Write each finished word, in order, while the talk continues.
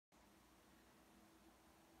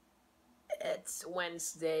It's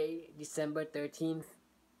Wednesday, December 13th,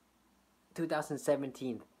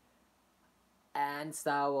 2017, and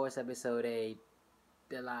Star Wars Episode 8,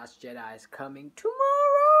 The Last Jedi is coming tomorrow!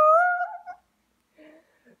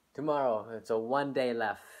 Tomorrow, it's a 1 day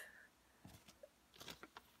left.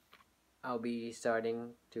 I'll be starting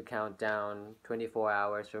to count down 24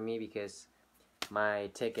 hours for me because my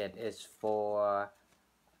ticket is for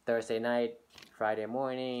Thursday night, Friday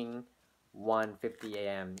morning, 1:50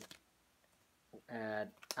 a.m.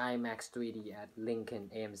 at IMAX 3D at Lincoln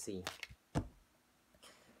AMC.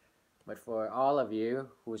 But for all of you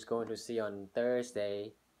who's going to see on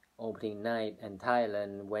Thursday opening night and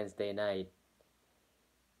Thailand Wednesday night,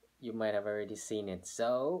 you might have already seen it.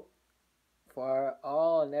 So for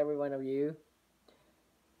all and every one of you,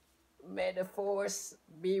 may the Force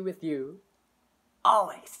be with you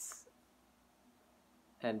always.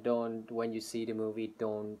 And when you see the movie,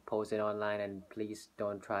 don't post it online, and please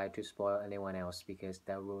don't try to spoil anyone else because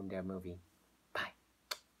they'll ruin their movie.